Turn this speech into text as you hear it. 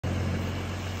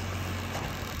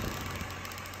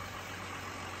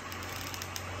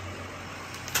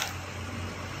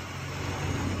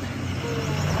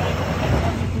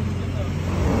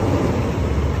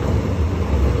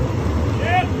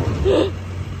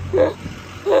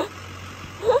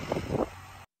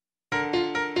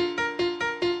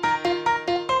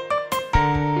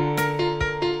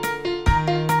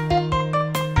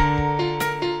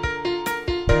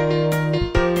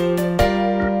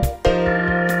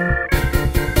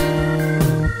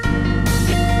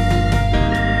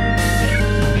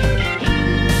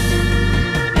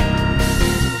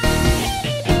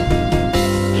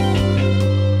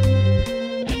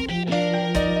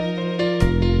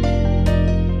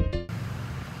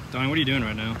Johnny, what are you doing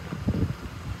right now?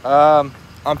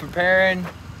 I'm preparing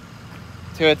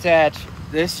to attach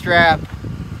this strap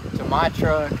to my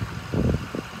truck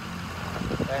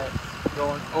that's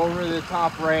going over the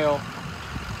top rail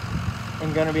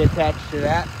and going to be attached to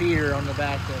that feeder on the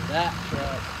back of that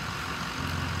truck.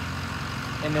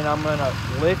 And then I'm going to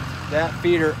lift that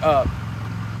feeder up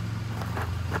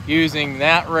using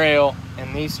that rail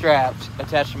and these straps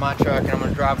attached to my truck, and I'm going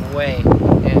to drive away.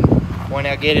 And when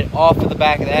I get it off of the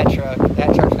back of that truck's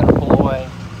going to pull away.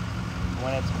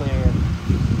 When it's clear,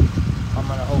 I'm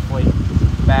going to hopefully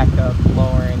back up,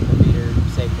 lowering the feeder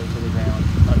safely to the ground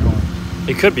unharmed.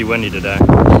 It could be windy today.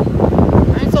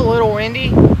 It's a little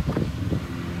windy,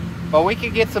 but we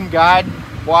could get some guide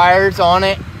wires on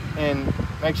it and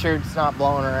make sure it's not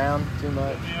blowing around too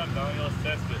much. Yeah, let's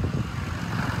test it.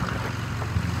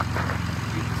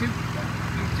 You're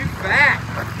too fat.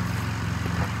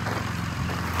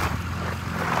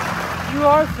 You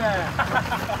are fat.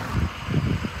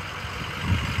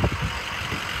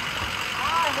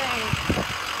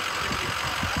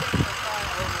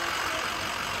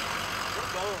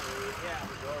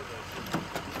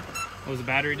 Was the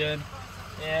battery dead?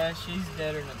 Yeah, she's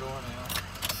dead in the door now.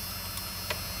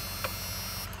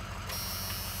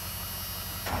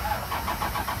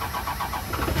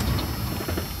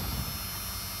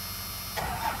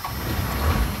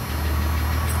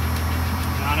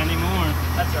 Not anymore.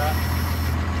 That's right.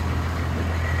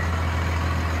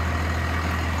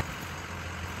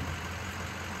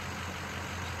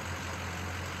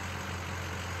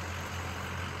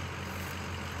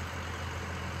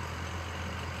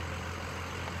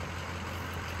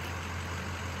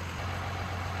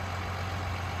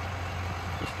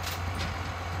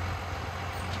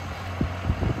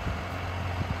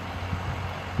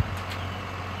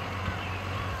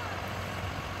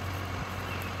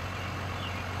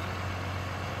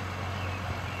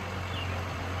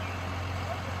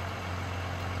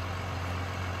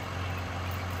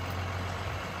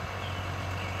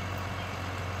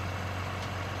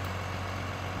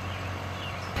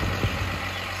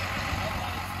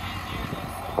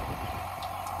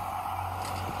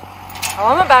 Oh,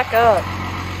 I'm gonna back up.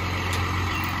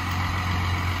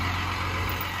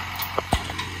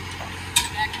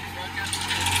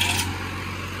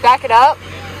 Back it up?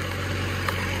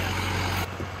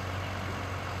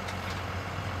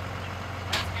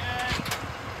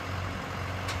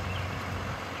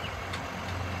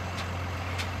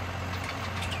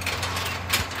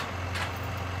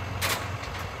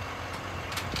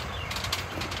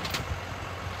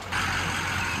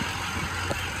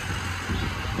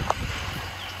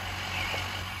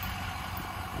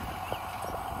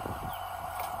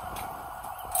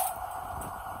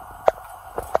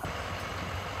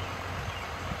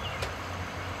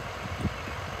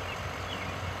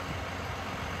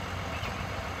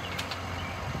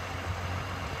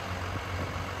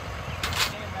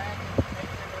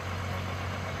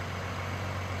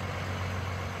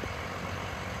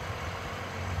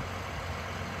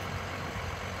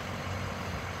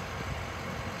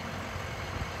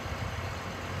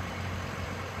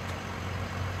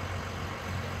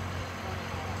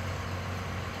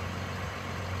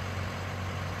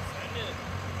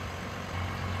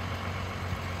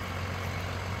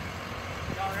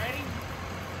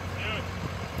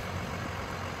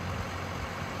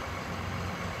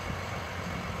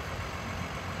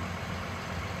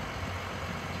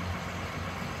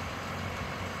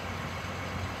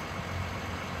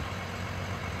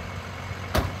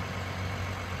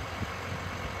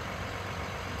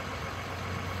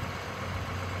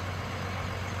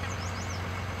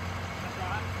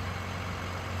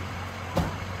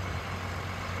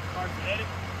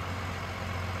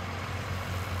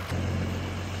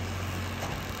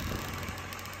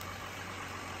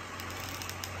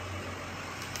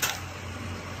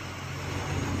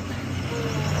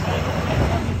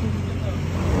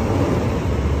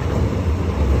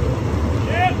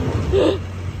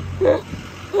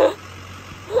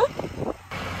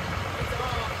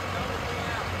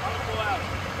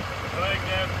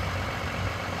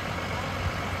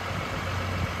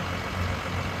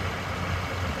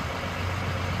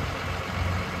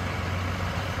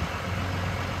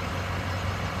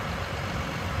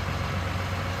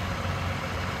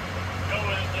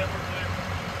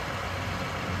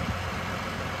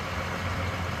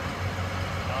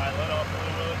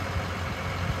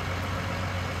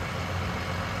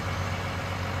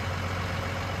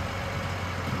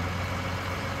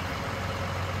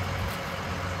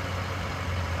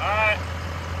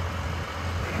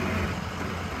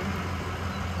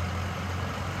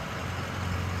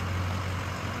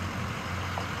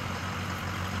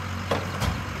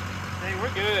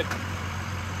 We're good.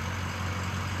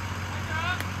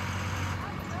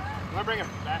 I'm gonna bring him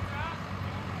back.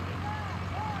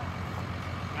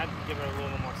 I'd give her a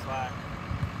little more slack.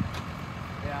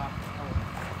 Yeah.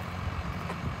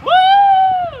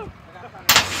 Woo!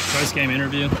 First game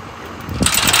interview.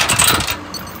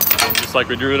 Just like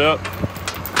we drew it up.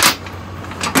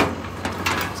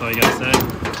 That's all you gotta say.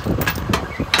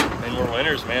 And we're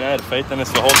winners, man. I had faith in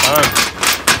us the whole time.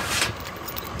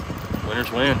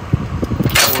 Winners win.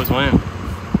 Always win.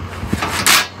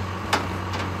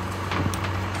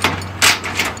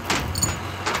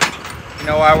 You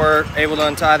know why we're able to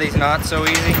untie these knots so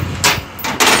easy?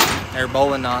 They're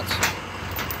bowling knots.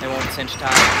 They won't cinch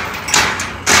tight.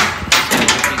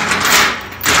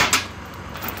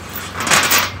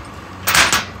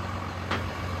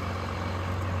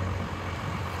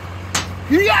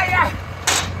 Yeah!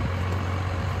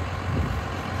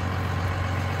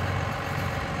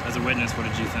 As a witness, what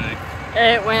did you think?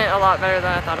 It went a lot better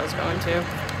than I thought it was going to.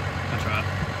 I tried.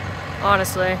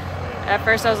 Honestly. At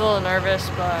first I was a little nervous,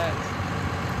 but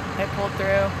it pulled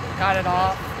through, got it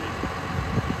off.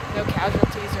 No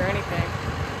casualties or anything.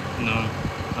 No,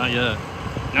 not yet.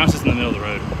 Now it's just in the middle of the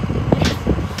road.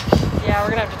 Yeah,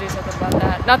 we're gonna have to do something about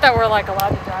that. Not that we're like allowed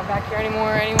to drive back here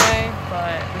anymore anyway,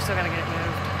 but we still gotta get it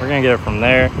moved. We're gonna get it from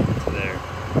there to there.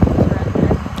 Right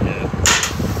there. Yeah.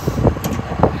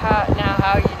 Now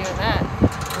how are you doing that?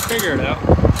 We'll figure it out.